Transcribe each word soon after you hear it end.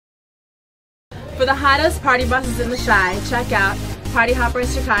For the hottest party buses in the Chi, check out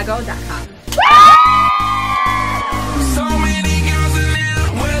partyhopperschicago.com. So many girls in here,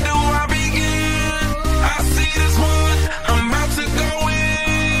 where do I begin? I see this one, I'm about to go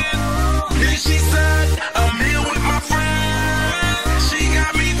in. Then she said, I'm here with my friend. She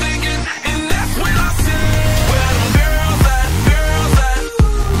got me thinking, and that's when I said, where them girls at, girls at?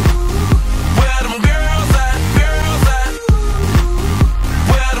 Where them girls at, girls at?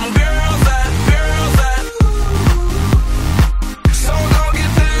 Where them girls at, girls at? So go get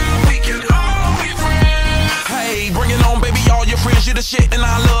them, we can all be friends. Hey, bring it on, baby, all your friends, you the shit, and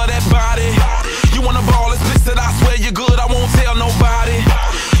I love that body. You wanna ball explicit, I swear you're good, I won't tell nobody.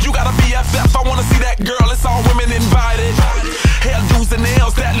 You got a BFF, I wanna see that girl, it's all women invited. Hairdos and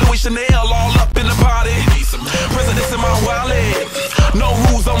nails, that Louis Chanel, all up in the party. Presidents in my wallet, no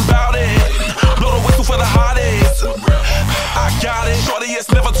rules, I'm bout it. Blow the whistle for the hottest. I got it, shorty, it's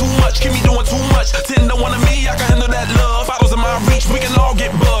never too much, keep me doing too much. 10 to 1 of me, I can handle that love. Bottles in my reach, we can all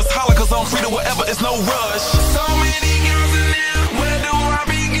get buzzed. Holla, cause I'm free to whatever, it's no rush. So many girls in there, where do I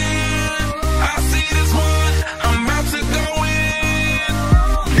begin? I see this one, I'm about to go in.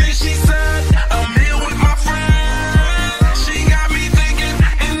 Then she said, I'm here with my friend. She got me thinking,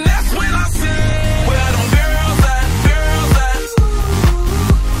 and that's when I said, where them girls at, girls at?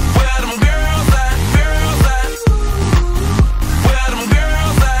 Where them girls at, girls at? Where them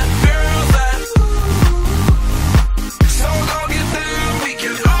girls at, girls at? So go get them, we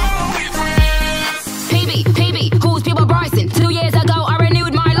can all be friends. PB, calls people Bryson. 2 years ago I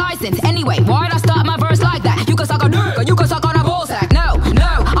renewed my license. Anyway, why